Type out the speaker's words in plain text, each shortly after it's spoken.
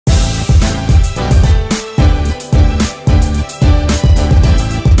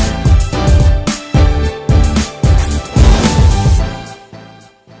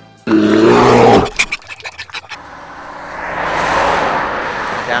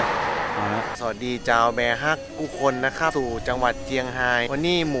สวัสดีเจ้าแบฮักกุคนนะครับสู่จังหวัดเจียงไฮ้วัน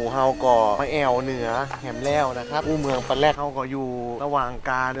นี้หมู่เฮาก่อมาแอวเหนือแหมแล้วนะครับเมืองปันแรกเฮาก็อยู่ระหว่าง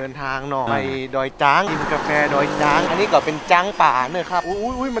การเดินทางหน่อยไปดอยจ้างกินกาแฟดอยจ้างอันนี้ก็เป็นจ้างป่าเนี่ยครับ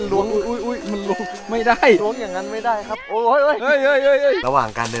อุ้ยมันล้วงอุ้ยมันล้วงไม่ได้ล้วงอย่างนั้นไม่ได้ครับโอ้ยระหว่าง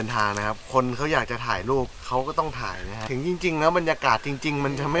การเดินทางนะครับคนเขาอยากจะถ่ายรูปเขาก็ต้องถ่ายนะฮะถึงจริงๆแล้วบรรยากาศจริงๆมั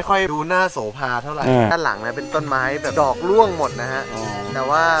นจะไม่ค่อยดูน่าโสภาเท่าไหร่ด้านหลังนะเป็นต้นไม้แบบดอกร่วงหมดนะฮะแต่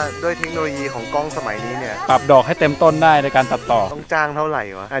ว่าด้วยเทคโนโลยีของกล้องสมัยนี้เนี่ยปรับดอกให้เต็มต้นได้ในการตัดต่อต้องจ้างเท่าไหร่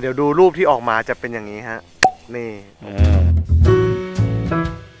วะเดี๋ยวดูรูปที่ออกมาจะเป็นอย่างนี้ฮะนี่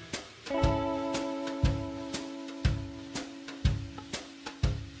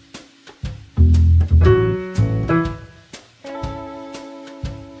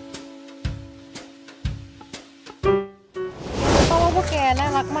น่า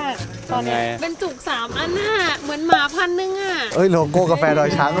รักมากตอนนี้เป็นจุก3 อันน่ะเหมือนหมาพันนึงอ่ะโลโก้กาแฟดอย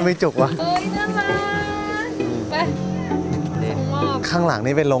ช้างก็ไม่จุกวะน่ารักไปข้างหลัง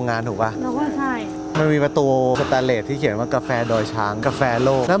นี่เป็นโรงงานถูกป่ะเราว่าใช่มันมีประตูสแตนเลสที่เขียนว่ากาแฟดอยช้างกาแฟโล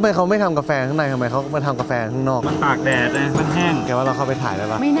กแล้วทำไมเขาไม่ทำกาแฟข้างในทำไมเขามาทำกาแฟข้างนอกมันตากแดดนะมันแห้งแกว่าเราเข้าไปถ่ายได้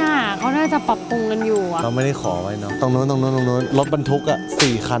ปะไม่น่าเขาน่าจะปรับปรุงกันอยู่อะเราไม่ได้ขอไว้เนาะตรงนู้นรถบรรทุกอ่ะ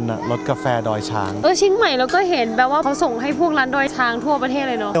4 คันอ่ะรถกาแฟดอยช้างเชียงใหม่เราก็เห็นแบบว่าเขาส่งให้พวกร้านดอยช้างทั่วประเทศ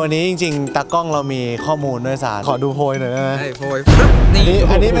เลยเนาะวันนี้จริงๆตากล้องเรามีข้อมูลด้วยสารขอดูโพยหน่อยได้ไหมโพย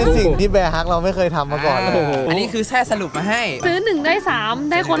อันนี้เป็นสิ่งที่แบร์ฮักเราไม่เคยทำมาก่อนอันนี้คือแค่สรุปมาให้ซื้อ1ได้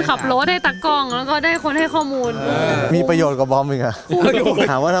3ได้คนขับรถได้ตากล้องแล้วก็ได้คนให้ข้อมูลมีประโยชน์กับบอมอีกอะ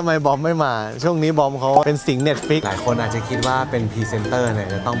ถามว่าทำไมบอมไม่มาช่วงนี้บอมเขาเป็นสิงห์ Netflix หลายคนอาจจะคิดว่าเป็นพรีเซนเตอร์เนี่ย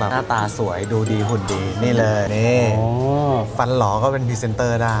จะต้องแบบหน้าตาสวยดูดีหุ่นดีนี่เลยนี่ฟันหล่อก็เป็นพรีเซนเตอ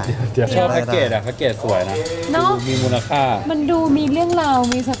ร์ได้ชอบแพ็กเกจอะแพ็กเกจสวยนะมีมูลค่ามันดูมีเรื่องราว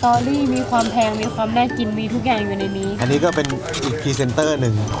มีสตอรี่มีความแพงมีความน่ากินมีทุกอย่างอยู่ในนี้อันนี้ก็เป็นอีกพรีเซนเตอร์ห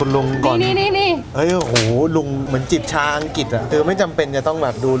นึ่งคุณลุงก่อนนี่เฮ้ยโอ้โหลุงเหมือนจิบชาอังกฤษอะคือไม่จำเป็นจะต้องแบ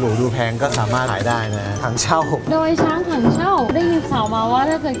บดูหรูดูแพงก็สามารถขายได้นะถังเช่าโดยช้างถังเช่าได้ยินข่าวมาว่า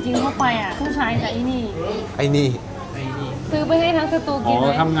ถ้าเกิดกินเข้าไปอ่ะผู้ชายกับไอ้นี่ซื้อไปให้ทั้งสตูกินเล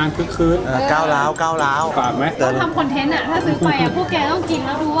ยทำงานคืนก้าวล้าวฝากไหมต้องทำคอนเทนต์อ่ะถ้าซื้อไปอ่ะพวกแกต้องกินแ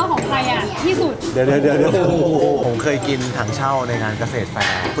ล้วดูว่าของใครอ่ะที่สุดเดี๋ยวผมเคยกินถังเช่าในงานเกษตรแฟ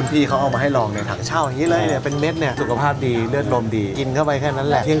ร์คุณพี่เขาเอามาให้ลองในถังเช่าอย่างนี้เลยเนี่ยเป็นเม็ดเนี่ยสุขภาพดีเลือดลมดีกินเข้าไปแค่นั้น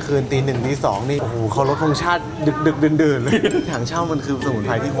แหละเที่ยงคืนตี 1 ตี 2นี่โอ้โหเขาลดธงชาติดึกดื่นเลยถังเช่ามันคือสมุนไ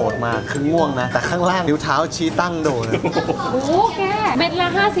พรที่โหดมากคือง่วงนะแต่ข้างล่างนิ้วเท้าชี้ตั้งโดนโอ้แกเม็ดละ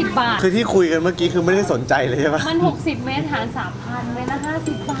50 บาทคือที่คุยกันเมื่อกี้คือไม่ได้สนใจเลยใช่ปะมัน60 เม็ดหาร 3,000 เม็ดละ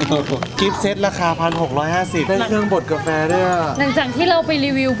50 บาทกิฟต์เซตราคา 1,650ได้เครื่องบดกาแฟด้วยหลังจากที่เราไป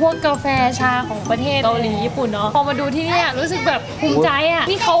รีวิวพวกกาแฟชาของประเทศเกาหลีญี่ปุ่นเนาะพอมาดูที่นี่รู้สึกแบบภูมิใจอ่ะ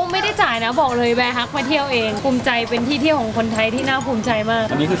นี่เขาไม่ได้จ่ายนะบอกเลยแบร์ฮักมาเที่ยวเองภูมิใจเป็นที่เที่ยวของคนไทยที่น่าภูมิใจมาก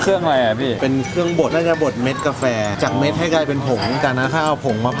อันนี้คือเครื่องอะไรอ่ะพี่เป็นเครื่องบดน่าจะบดเม็ดกาแฟจากเม็ดให้กลายเป็นผงจากนั้นถ้าเอาผ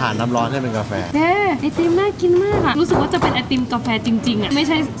งมาผ่านน้ำร้อนให้เป็นกาแฟไอติมน่ากินมากอะรู้สึกว่าจะเป็นไอติมกาแฟจริงๆอ่ะไม่ใ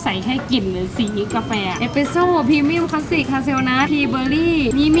ช่ใส่แค่กลิ่นหรือสีกาแฟเอสเปรสโซ่พรีเมียมคลาสสิกคาเซลนัททีเบอร์รี่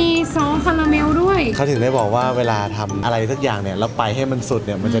มีซอสคาราเมลด้วยเขาถึงได้บอกว่าเวลาทำอะไรสักอย่างเนี่ยแล้วไปให้มันสุดเ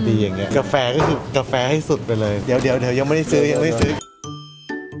นี่ยมันจะดีอย่างเงี้ยกาแฟก็คือกาแฟให้สุดไปเลยเดี๋ยวยังไม่ได้ซื้อ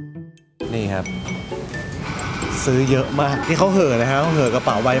นี่ครับซื้อเยอะมากที่เขาเห่อนะฮะเขาเห่อกระเ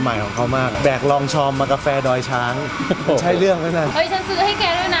ป๋าใบใหม่ของเขามากแบกลองชอมมากาแฟดอยช้างใช่เรื่องไหมนะเฮ้ยฉันซื้อให้แก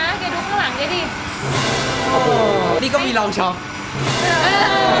ด้วยนะแกดูข้างหลังแกดินี่ก็มีลองชอม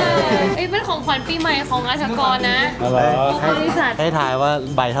เป็นของขวัญปีใหม่ของอาชกรนะบริษัทให้ถ่ายว่า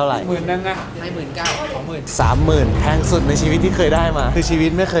ใบเท่าไหร่10,000นึงนะให้19,000 30,000แพงสุดในชีวิตที่เคยได้มาคือชีวิ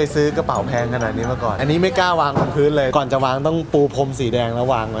ตไม่เคยซื้อกระเป๋าแพงขนาดนี้มาก่อนอันนี้ไม่กล้าวางบนพื้นเลยก่อนจะวางต้องปูพรมสีแดงแล้ว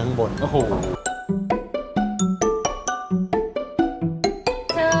วางไว้ข้างบนโอ้โห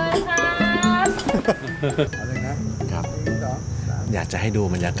เชิญครับอะไรนะครับอยากจะให้ดู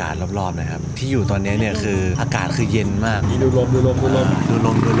บรรยากาศรอบๆนะครับที่อยู่ตอนนี้เนี่ยคืออากาศคือเย็นมากดูลม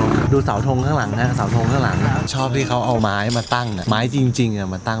ดูเสาธงข้างหลังนะเสาธงข้างหลังชอบที่เขาเอาไม้มาตั้งนะไม้จริง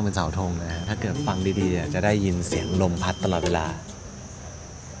ๆมาตั้งเป็นเสาธงนะฮะถ้าเกิดฟังดีๆจะได้ยินเสียงลมพัดตลอดเวลา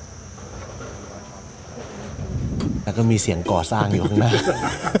แล้วก็มีเสียงก่อสร้างอยู่ข้างหน้า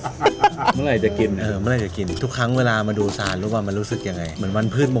เมื่อไหร่จะกินเมื่อไหร่จะกินทุกครั้งเวลามาดูซานรู้ว่ามันรู้สึกยังไงเหมือนวัน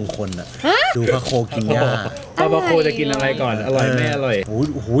พืชมงคลอะดูพระโคกินหญ้าพระโคจะกินอะไรก่อนอร่อยไม่อร่อยโ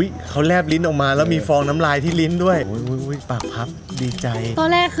อ้ยเขาแลบลิ้นออกมาแล้วมีฟองน้ำลายที่ลิ้นด้วยโอ้ยปากพับดีใจตอน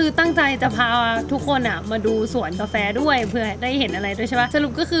แรกคือตั้งใจจะพาทุกคนอะมาดูสวนกาแฟด้วยเพื่อได้เห็นอะไรด้วยใช่ปะสรุ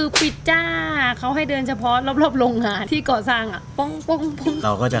ปก็คือปิดจ้าเขาให้เดินเฉพาะรอบๆโรงงานที่ก่อสร้างอะป้องเร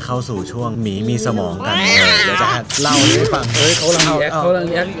าก็จะเข้าสู่ช่วงหมีมีสมองกันเดี๋ยวจะเล่าให้ฟัง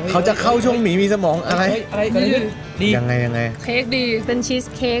เขาจะเข้าช่วงหมีมีสมองอะไร ยังไงเค้กดีเป็นชีส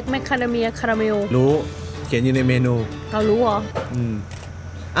เค้กแมคคาเดเมียคาราเมลรู้เขียนอยู่ในเมนูเรารู้เหรอ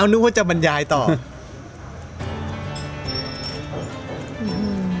เอานึกว่าจะบรรยายต่อ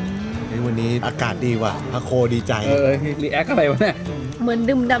วันนี้อากาศดีว่ะพระโคดีใจรีแอคอะไรวะเนี่ยเหมือน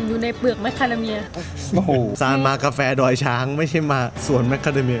ดื่มด่ำอยู่ในเปลือกแมคคาเดเมียโอ้โหซานมากาแฟดอยช้างไม่ใช่มาสวนแมคค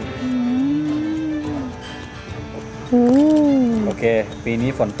าเดเมียโอเคปีนี้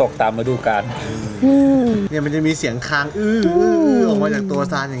ฝนตกตามฤดูกาลเนี่ยมันจะมีเสียงค้างออกมาจากตัว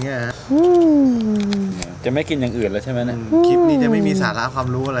ซานอย่างเงี้ยจะไม่กินอย่างอื่นแล้วใช่ไหมเนี่ยคลิปนี้จะไม่มีสาระความ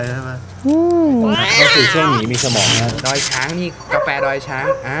รู้อะไรใช่ไหมก็คือช่วงนี้มีสมองนะดอยช้างนี่กาแฟดอยช้าง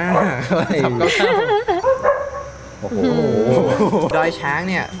ทำก็เข้าโอ้โหดอยช้าง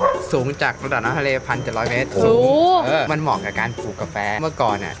เนี่ยสูงจากระดับน้ำทะเล1,700 เมตรมันเหมาะกับการปลูกกาแฟเมื่อก่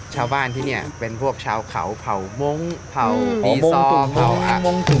อนน่ะชาวบ้านที่เนี่ยเป็นพวกชาวเขาเผ่ามงเผ่าปีซอเผ่าม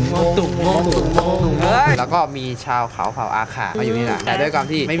งตุ่งแล้วก็มีชาวเขาเผ่าอาขามาอยู่นี่แหละแต่ด้วยความ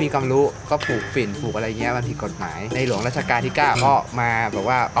ที่ไม่มีความรู้ก็ปลูกฝิ่นปลูกอะไรเงี้ยมันผิดกฎหมายในหลวงรัชกาลที่ 9ก็มาแบบ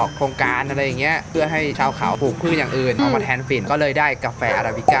ว่าออกโครงการอะไรอย่างเงี้ยเพื่อให้ชาวเขาปลูกพืชอย่างอื่นเอามาแทนฝิ่นก็เลยได้กาแฟอาร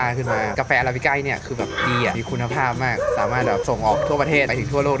าบิก้าขึ้นมากาแฟอาราบิก้าเนี่ยคือแบบดีอ่ะมีคุณภาพมากสามารถแบบส่งออกทั่วประเทศไปถึง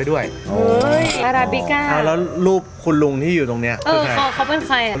ทั่วโลกได้ด้วยอาราบิก้าแล้วรูปคุณลุงที่อยู่ตรงเนี้ยเขาเป็นใ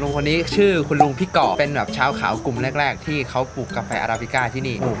ครคุณลุงคนนี้ชื่อคุณลุงพี่เกาะเป็นแบบชาวเขากลุ่มแรกๆที่เขาปลูกกาแฟอาราบิก้าที่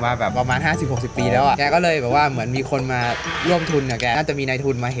นี่ปลูกมาแบบประมาณ 50-60 ปีแล้วอ่ะแกก็เลยแบบว่าเหมือนมีคนมาร่วมทุนเนี่ยแกน่าจะมีนาย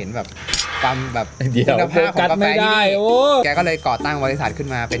ทุนมาเห็นแบบความแบบคุณภาพของกาแฟที่นี่แกก็เลยก่อตั้งบริษัทขึ้น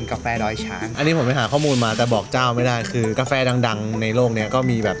มาเป็นกาแฟดอยช้างอันนี้ผมไปหาข้อมูลมาแต่บอกเจ้าไม่ได้คือกาแฟดังๆในโลกเนี้ยก็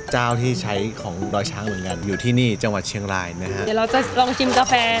มีแบบเจ้าที่ใช้ของดอยช้างเหมือนกันอยู่ที่นี่จังหวัดเชียงรายนะฮะเดี๋ยวเราจะลองชิมกา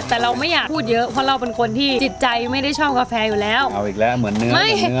แฟแต่เราไม่อยากพูดเยอะเพราะเราเป็นคนที่จิตใจไม่ได้ชอบกาแฟอยู่แล้วเอาอีกแล้วเหมือนเนื้อ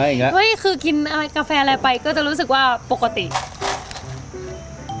อีกแล้วไม่คือกินกาแฟอะไรไปก็จะรู้สึกว่าปกติ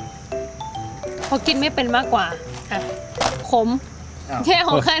พอกินไม่เป็นมากกว่าขมแค่ข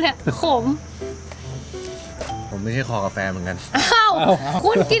องแค่เนี่ยขมผมไม่ใช่คอกาแฟเหมือนกันอ้าว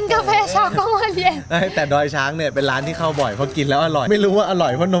คุณกินกาแฟเช้าก็วันเย็นแต่ดอยช้างเนี่ยเป็นร้านที่เข้าบ่อยเพราะกินแล้วอร่อยไม่รู้ว่าอร่อ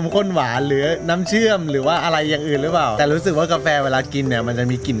ยเพราะนมข้นหวานหรือน้ำเชื่อมหรือว่าอะไรอย่างอื่นหรือเปล่าแต่รู้สึกว่ากาแฟเวลากินเนี่ยมันจะ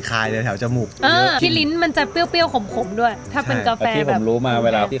มีกลิ่นคายในแถวจมูกที่ลิ้นมันจะเปรี้ยวๆขมๆด้วยถ้าเป็นกาแฟที่ผมรู้มาเว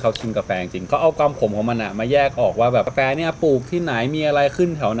ลาที่เขาชิมกาแฟจริงเขาเอาความขมของมันอะมาแยกออกว่าแบบกาแฟเนี่ยปลูกที่ไหนมีอะไรขึ้น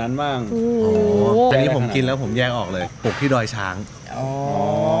แถวนั้นบ้างอันนี้ผมกินแล้วผมแยกออกเลยปลูกที่ดอยช้าง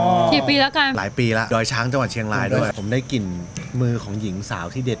กี่ปีแล้วกันหลายปีแล้วดอยช้างจังหวัดเชียงรายด้วยผมได้กลิ่นมือของหญิงสาว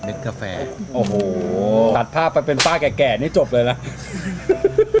ที่เด็ดเม็ดกาแฟโอ้โหตัดภาพไปเป็นป้าแก่ๆนี่จบเลยนะ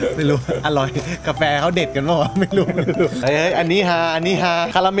ไม่รู้อร่อยกาแฟเขาเด็ดกันมั้งไม่รู้เฮ้ยอันนี้ฮา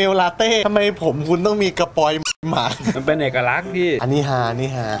คาราเมลลาเต้ทำไมผมคุณต้องมีกระปอยหมามันเป็นเอกลักษณ์พี่อันนี้ฮา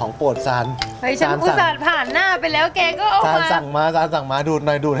ของโปรดซานฉันอุตส่าห์ผ่านหน้าไปแล้วแกก็เอามาซานสั่งมาดูดห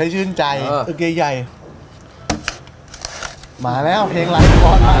น่อยดูดให้ชื่นใจใหญ่มาแล้วเพลงไลฟ์ค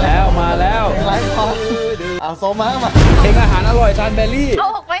อร์มาแล้วเพลงไลฟ์คอร์เอาโซมาเพลงอาหารอร่อยซันเบอรี่เอา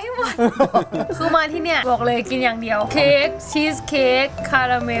ออกไปให้หมดคือมาที่เนี่ยบอกเลยกินอย่างเดียวเค้กชีสเค้กคา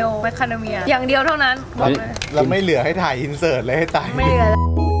ราเมลแมคคาเดเมียอย่างเดียวเท่านั้นบอกเลยเราไม่เหลือให้ถ่ายอินเสิร์ตเลยให้ตายไม่เหลือ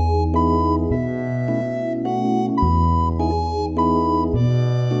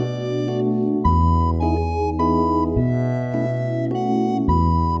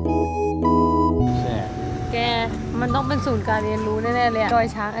มันต้องเป็นศูนย์การเรียนรู้แน่ๆเลยดอย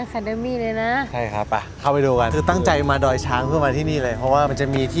ช้างอะคาเดมี่เลยนะใช่ครับป่ะเข้าไปดูกันคือตั้งใจมาดอยช้างเพื่อมาที่นี่เลยเพราะว่ามันจะ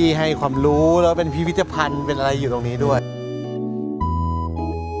มีที่ให้ความรู้แล้วเป็นพิพิธภัณฑ์เป็นอะไรอยู่ตรงนี้ด้วย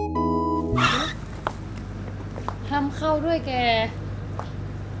ห้ามเข้าด้วยแก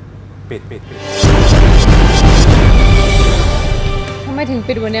ปิดทำไมถึง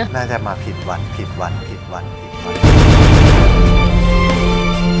ปิดวันเนี้ยน่าจะมาผิดวัน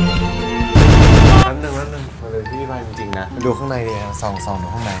นั่นมาเลยพี่ไปจริงๆนะดูข้างในเลยส่องดู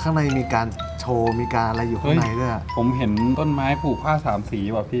ข้างในมีการโชว์มีการอะไรอยู่ข้างในด้วยผมเห็นต้นไม้ผูกผ้า3 สี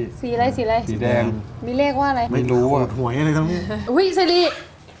ว่ะพี่สีอะไรสีแดงมีเลขว่าอะไรไม่รู้อ่ะหวยอะไรทั้งนี้อุ้ยสิริ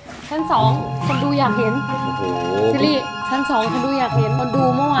ชั้น 2คนดูอยากเห็นสิริชั้น 2คนดูอยากเห็นคนดู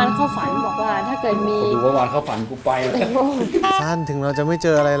เมื่อวานเข้าฝันบอกว่าถ้าเกิดมีดูเมื่อวานเข้าฝันกูไปสั้นถึงเราจะไม่เจ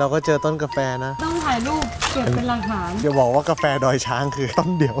ออะไรเราก็เจอต้นกาแฟนะต้องถ่ายรูปเก็บเป็นหลักฐานอย่าบอกว่ากาแฟดอยช้างคือต้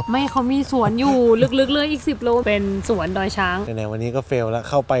นเดียวไม่เขามีสวนอยู่ลึกๆเลยอีก10 โลเป็นสวนดอยช้างในวันนี้ก็เฟลแล้ว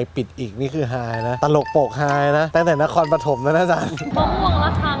เข้าไปปิดอีกนี่คือไฮนะตลกโปกไฮนะตั้งแต่นครปฐมแล้วนะจ๊ะมะม่วงละ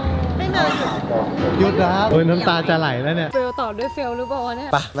คังไม่นานหยุดนะครับโอ้ยน้ำตาจะไหลแล้วเนี่ยเฟลต่อด้วยเฟลหรือเปล่าเนี่ย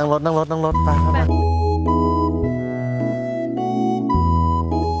ไปนั่งรถไป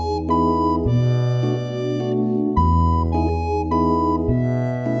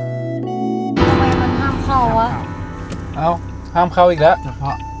เอาห้ามเข้าอีกแล้วเฉพ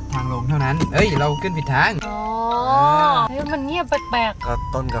าะทางลงเท่านั้นเราขึ้นผิดทาง มันเงียบแปลก ก็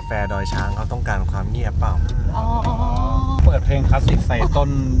ต้นกาแฟดอยช้างเขาต้องการความเงียบเปล่า ๆอ๋อ เปิดเพลงคลาสสิกใส่ต้น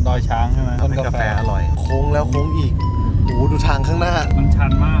ดอยช้างใช่ไหม ต้นกาแฟอร่อยโค้งแล้วโค้งอีกโอ้ดูทางข้างหน้ามันชั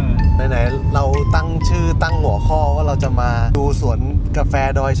นมากไหนๆเราตั้งชื่อตั้งหัวข้อว่าเราจะมาดูสวนกาแฟ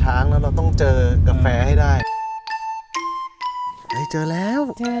ดอยช้างแล้วเราต้องเจอกาแฟให้ได้เจอแล้ว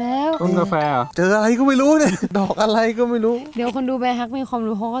ต้นกาแฟเหรอเจออะไรก็ไม่รู้เนี่ยดอกอะไรก็ไม่รู้เดี๋ยวคนดูแบร์ฮักมีความ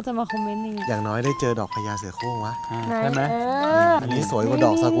รู้เขาก็จะมาคอมเมนต์นี่อย่างน้อยได้เจอดอกพญาเสือโคร่งวะใช่ไหมอันนี้สวยกว่าด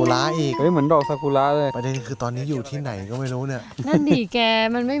อกซากุระอีกเหมือนดอกซากุระเลยประเด็นคือตอนนี้อยู่ที่ไหนก็ไม่รู้เนี่ยนั่นดิแก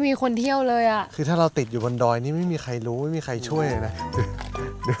มันไม่มีคนเที่ยวเลยอ่ะคือถ้าเราติดอยู่บนดอยนี่ไม่มีใครรู้ไม่มีใครช่วยเลยนะ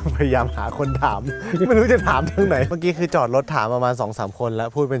เดี๋ยวพยายามหาคนถามไม่รู้จะถามทางไหนเมื่อกี้คือจอดรถถามประมาณ 2-3 คนแล้ว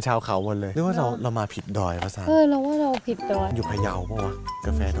พูดเป็นชาวเขาหมดเลยหรือว่าเรามาผิดดอยภาษาเราว่าเราผิดดอยอยู่พะเยาปะวะก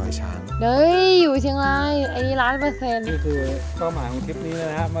าแฟดอยช้างเฮ้ยอยู่เชียงรายไอ้100%นี่คือเป้าหมายของคลิปนี้นะ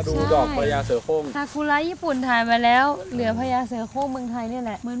ฮะมาดูดอกพญาเสือโคร่งซากุระญี่ปุ่นถ่ายมาแล้วเหลือพญาเสือโคร่งเมืองไทยนี่แ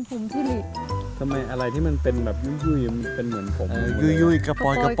หละเหมือนผมที่หลีทำไมอะไรที่มันเป็นแบบยุ่ยๆมันเป็นเหมือนผมยุ่ยๆกระป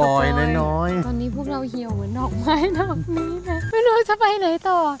อยน้อยๆตอนนี้พวกเราเหี่ยวเหมือนดอกไม้ดอกนี้นะไม่รู้จะไปไหน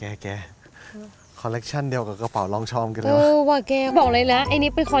ต่อแกคอลเลกชันเดียวกับกระเป๋าลองชอมกันเลยว่าแกบอกเลยนะไอ้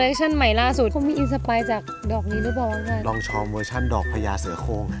นี้เป็นคอลเลกชันใหม่ล่าสุดเขามีอินสไปร์จากดอกนี้หรือเปล่าลองชอมเวอร์ชันดอกพญาเสือโค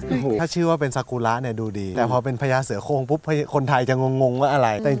ร่งถ้าชื่อว่าเป็นซากุระเนี่ยดูดีแต่พอเป็นพญาเสือโคร่งปุ๊บคนไทยจะงงว่าอะไร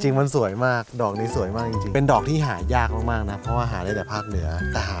แต่จริงๆมันสวยมากดอกนี้สวยมากจริงๆเป็นดอกที่หายากมากๆนะเพราะว่าหาได้แต่ภาคเหนือ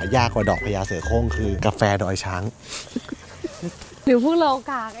แต่หายากกว่าดอกพญาเสือโคร่งคือกาแฟดอยช้างหรือพวกเรา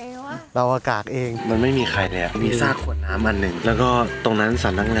กากเองวะเรากากเองมันไม่มีใครเลยมีซากขวดน้ำอันหนึ่งแล้วก็ตรงนั้นส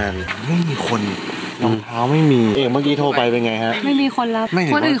ำนักงานไม่มีคนรองเท้าไม่มีเมื่อกี้โทรไปเป็นไงฮะไม่มีคนรับ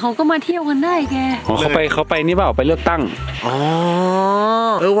คนอื่นเขาก็มาเที่ยวกันได้แกเขาไปนี่เปล่าไปเลือกตั้งอ๋อ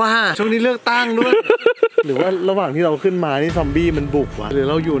ว่าช่วงนี้เลือกตั้งด้วยหรือว่าระหว่างที่เราขึ้นมานี่ซอมบี้มันบุกวะหรือ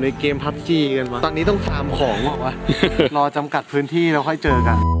เราอยู่ในเกมพับจีกันวะตอนนี้ต้องฟาร์มของวะรอจำกัดพื้นที่แล้วค่อยเจอ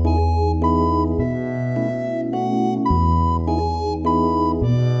กัน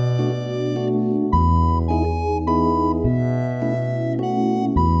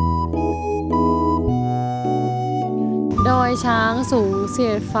ดอยช้างสูงเสี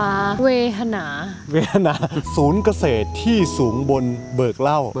ยดฟ้าเวหนาศูนย์เกษตรที่สูงบนเบิกเ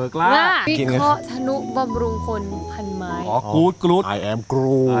ล่าวิเคราะห์ธนุบำรุงคนพันไม้กรูด I am ก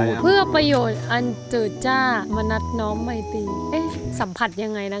รูดเพื่อประโยชน์อันเจิดจ้ามนัดน้อมไมตรีสัมผัสยั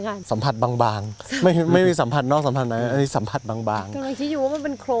งไงนะกันสัมผัสบางๆไม่มีสัมผัสนอกสัมผัสไหนอันนี้สัมผัสบางๆกำลังคิดอยู่ว่ามันเ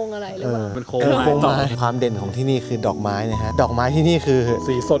ป็นโครงอะไรหรือเปล่าเป็นโครงไม้ความเด่นของที่นี่คือดอกไม้นะฮะดอกไม้ที่นี่คือ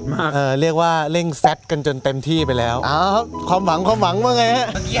สีสดมากเรียกว่าเร่งแซดกันจนเต็มที่ไปแล้วความหวังว่าไงฮะ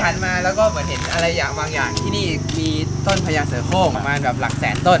เมื่อกี้หันมาแล้วก็เหมือนเห็นอะไรอย่างบางอย่างที่นี่มีต้นพญาเสือโคร่งประมาณแบบหลักแส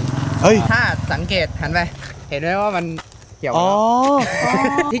นต้นถ้าสังเกตหันไปเห็นไหมว่ามันเขียว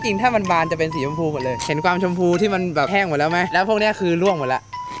ที่จริงถ้ามันบานจะเป็นสีชมพูหมดเลยเห็นความชมพูที่มันแบบแห้งหมดแล้วไหมแล้วพวกนี้คือร่วงหมดละ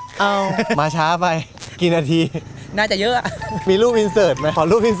มาช้าไปกี่นาทีน่าจะเยอะมีรูปอินเสิร์ตไหมขอ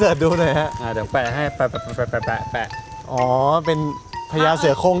รูปอินเสิร์ตดูหน่อยฮะเดี๋ยวแปะให้แปะเป็นพญาเสื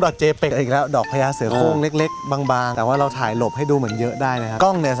อโคร่ง.jpg อีกแล้วดอกพญาเสือโคร่งเล็กๆบางๆแต่ว่าเราถ่ายหลบให้ดูเหมือนเยอะได้นะครับก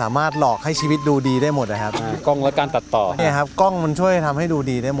ล้องเนี่ยสามารถหลอกให้ชีวิตดูดีได้หมดนะครับกล้องและการตัดต่อเนี่ยครับกล้องมันช่วยทำให้ดู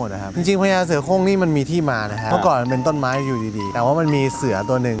ดีได้หมดนะครับจริงๆพญาเสือโคร่งนี่มันมีที่มานะฮะเมื่อก่อนมันเป็นต้นไม้อยู่ดีๆแต่ว่ามันมีเสือ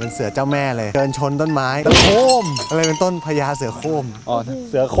ตัวหนึ่งเป็นเสือเจ้าแม่เลยเดินชนต้นไม้แล้วโค้มอะไรเป็นต้นพญาเสือโคร่ง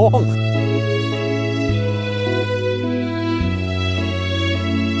เสือโคร่ง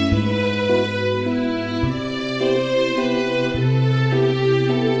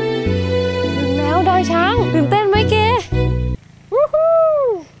ดอยช้างตื่นเต้นไหมเก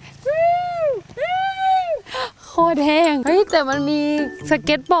โคตรแห้งแต่มันมีสเ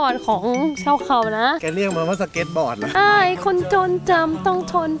ก็ตบอร์ดของชาวเขานะแกเรียกมันว่าสเก็ตบอร์ดเหรอคนจนจำต้อง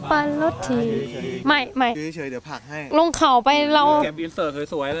ทนปันรถทีไม่เฉยเดี๋ยวผักให้ลงเขาไปเราแกบินเสิร์ฟ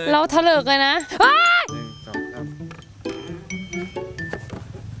สวยๆเลยเราทะเลิกเลยนะ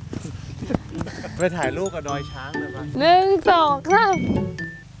ไปถ่ายรูปกับดอยช้างเลยป่ะ1 2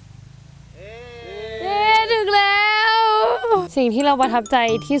 3ถึงแล้วสิ่งที่เราประทับใจ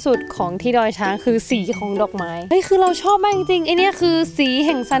ที่สุดของที่ดอยช้างคือสีของดอกไม้คือเราชอบมากจริงๆไอเนี้ยคือสีแ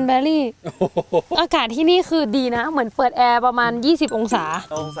ห่งซันแบรี่อากาศที่นี่คือดีนะเหมือนเปิดแอร์ประมาณ20 องศา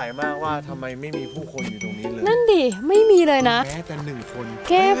สงสัยมากว่าทำไมไม่มีผู้คนอยู่ตรงนี้เลยนั่นดิไม่มีเลยนะแม้แต่1 คน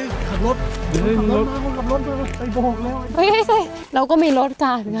แกขับรถไปโบกแล้วเราก็มีรถก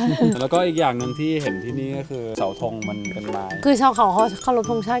ารกันแล้วก็อีกอย่างหนึ่งที่เห็นที่นี่ก็คือเสาธงมันเป็นไม้คือชาวเขาเคารพ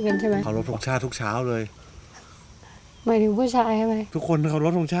ธงชาติกันใช่ไหมเคารพธงชาติทุกเช้าเลยหมายถึงผู้ชายใช่ไหมทุกคนเคาร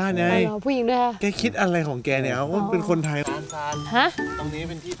พธงชาติไงผู้หญิงด้วยแกคิดอะไรของแกเนี่ยว่าเป็นคนไทยฮะตรงนี้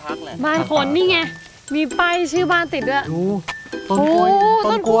เป็นที่พักแหละบ้านคนนี่ไงมีป้ายชื่อบ้านติดด้วยดู ต้นกล้วย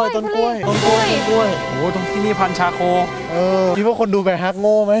ต้นกล้วยต้นกล้วยต้นกล้วยต้นกล้วย โอ้ตรงที่นี่พันชาโคคิดว่าคนดูแบบฮักโ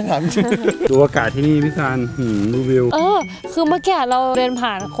ง่ไหมถามจริง ดูอากาศที่นี่พี่ซันดูวิวคือเมื่อกี้เราเดิน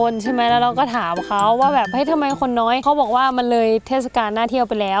ผ่านคนใช่ไหมแล้วเราก็ถามเขาว่าแบบเฮ้ยทำไมคนน้อยเขาบอกว่ามันเลยเทศกาลน่าเที่ยว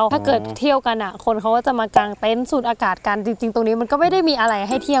ไปแล้วถ้าเกิดเที่ยวกันอ่ะคนเขาก็จะมากางเต็นท์สูดอากาศกันจริงๆตรงนี้มันก็ไม่ได้มีอะไร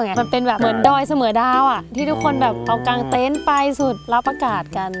ให้เที่ยวไงมันเป็นแบบเหมือนดอยเสมอดาวอ่ะที่ทุกคนแบบเอากางเต็นท์ไปสูดรับอากาศ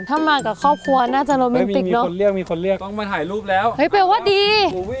กันถ้ามากับครอบครัวน่าจะโรแมนติกเนาะมีคนเรียกต้องมาถ่ายรูปแล้วเฮ้ยแปลว่าดี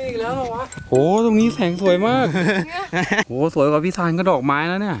โอ้วิ่งแล้ววะโอ้ตรงนี้แสงสวยมากโอ้สวยกว่าพี่ซันก็ดอกไม้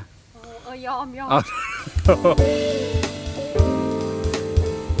แล้วเนี่ยยอมแ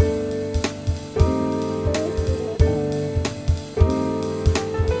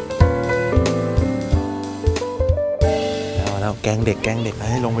วแกงเด็ก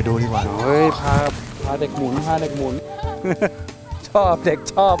ให้ลงไปดูดีกว่าเฮ้ยพาเด็กหมุนชอบเด็ก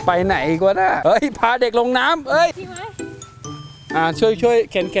ชอบไปไหนกว่าน่ะเฮ้ยพาเด็กลงน้ำเอ้ยช่วย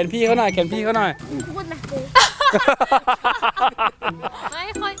เข็นพี่เขาหน่อยพูดนะไม่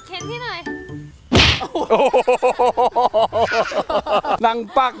คอยเข็นพี่หน่อยนั่ง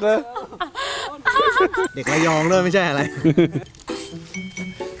ปักเลยเด็กระยองด้วยไม่ใช่อะไร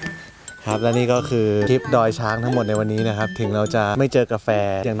ครับและนี่ก็คือทริปดอยช้างทั้งหมดในวันนี้นะครับถึงเราจะไม่เจอกาแฟ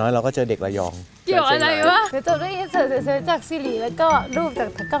อย่างน้อยเราก็เจอเด็กระยองเกี่ยวอะไรวะเดี๋ยวจบด้วยอินเสิร์ตจากซิริแล้วก็รูปจาก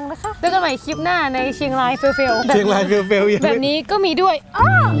ตะกังนะคะเจอกันใหม่คลิปหน้าในเชียงรายเฟลแบบนี้ก็มีด้วย